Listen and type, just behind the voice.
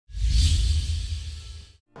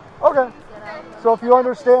Okay. So if you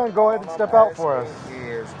understand, go ahead and step out for us.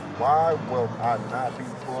 Is why will I not be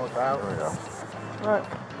pulled out? There we go. All right.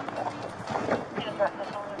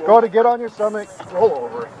 Go to get on your stomach. Roll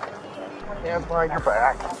over. Hands behind your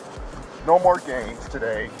back. No more games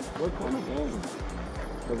today. What kind of games?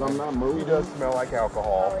 Because I'm not moving. He does smell like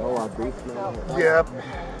alcohol. Oh, I do smell it. Yep.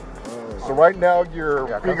 So right now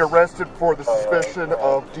you're being arrested for the suspicion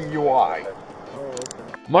of DUI.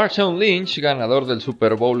 Marshawn Lynch, ganador del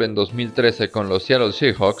Super Bowl en 2013 con los Seattle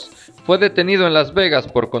Seahawks, fue detenido en Las Vegas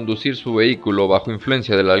por conducir su vehículo bajo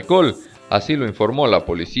influencia del alcohol, así lo informó la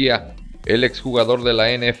policía. El exjugador de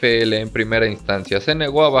la NFL en primera instancia se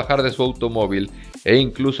negó a bajar de su automóvil e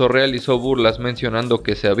incluso realizó burlas mencionando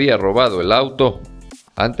que se había robado el auto.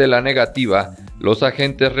 Ante la negativa, los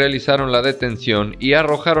agentes realizaron la detención y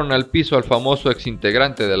arrojaron al piso al famoso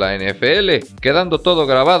exintegrante de la NFL, quedando todo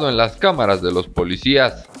grabado en las cámaras de los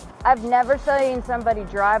policías. I've never seen somebody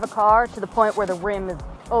drive a car to the point where the rim is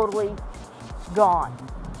totally gone.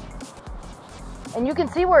 And you can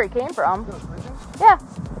see where he came from. Yeah,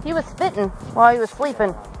 he was spitting while he was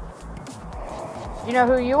sleeping. Do you know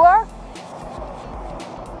who you are?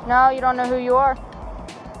 No, you don't know who you are?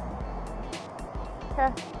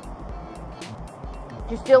 Okay.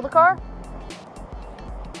 Did you steal the car?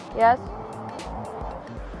 Yes?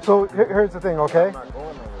 So here's the thing, okay?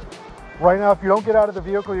 Right now, if you don't get out of the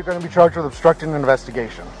vehicle, you're going to be charged with obstructing an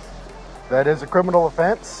investigation. That is a criminal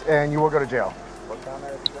offense, and you will go to jail. What kind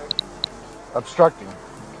of obstruction? Obstructing.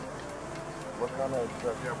 What kind of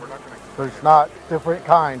obstruction? Yeah, we're not going to... There's not different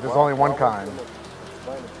kinds. There's only one kind.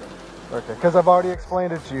 Explain it to me. Okay, because I've already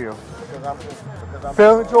explained it to you.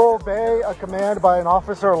 Failing to obey a command by an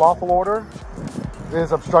officer or lawful order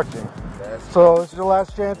is obstructing. So this is your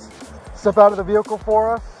last chance. Step out of the vehicle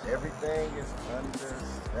for us. Everything is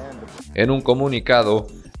understandable. En un comunicado,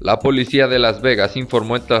 la policía de Las Vegas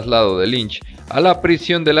informó el traslado de Lynch a la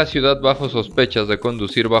prisión de la ciudad bajo sospechas de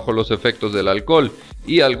conducir bajo los efectos del alcohol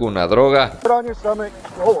y alguna droga. Put on your stomach.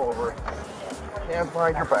 Roll over. Hands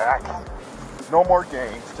behind your back. No more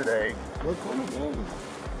games today. What kind of games?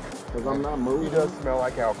 Because I'm not moving. He does smell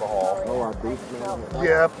like alcohol. Oh, I do smell it.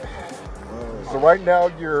 Yep. So right now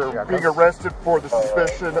you're being arrested for the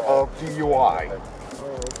suspicion of DUI.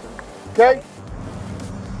 Okay?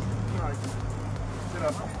 Sit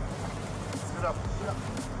up. Sit up. Sit up.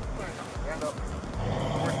 Stand up.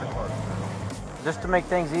 Where's your card? Just to make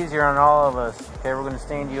things easier on all of us, okay, we're going to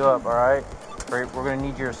stand you up, all right? We're going to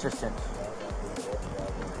need your assistance.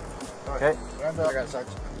 Okay? Stand up. I got such.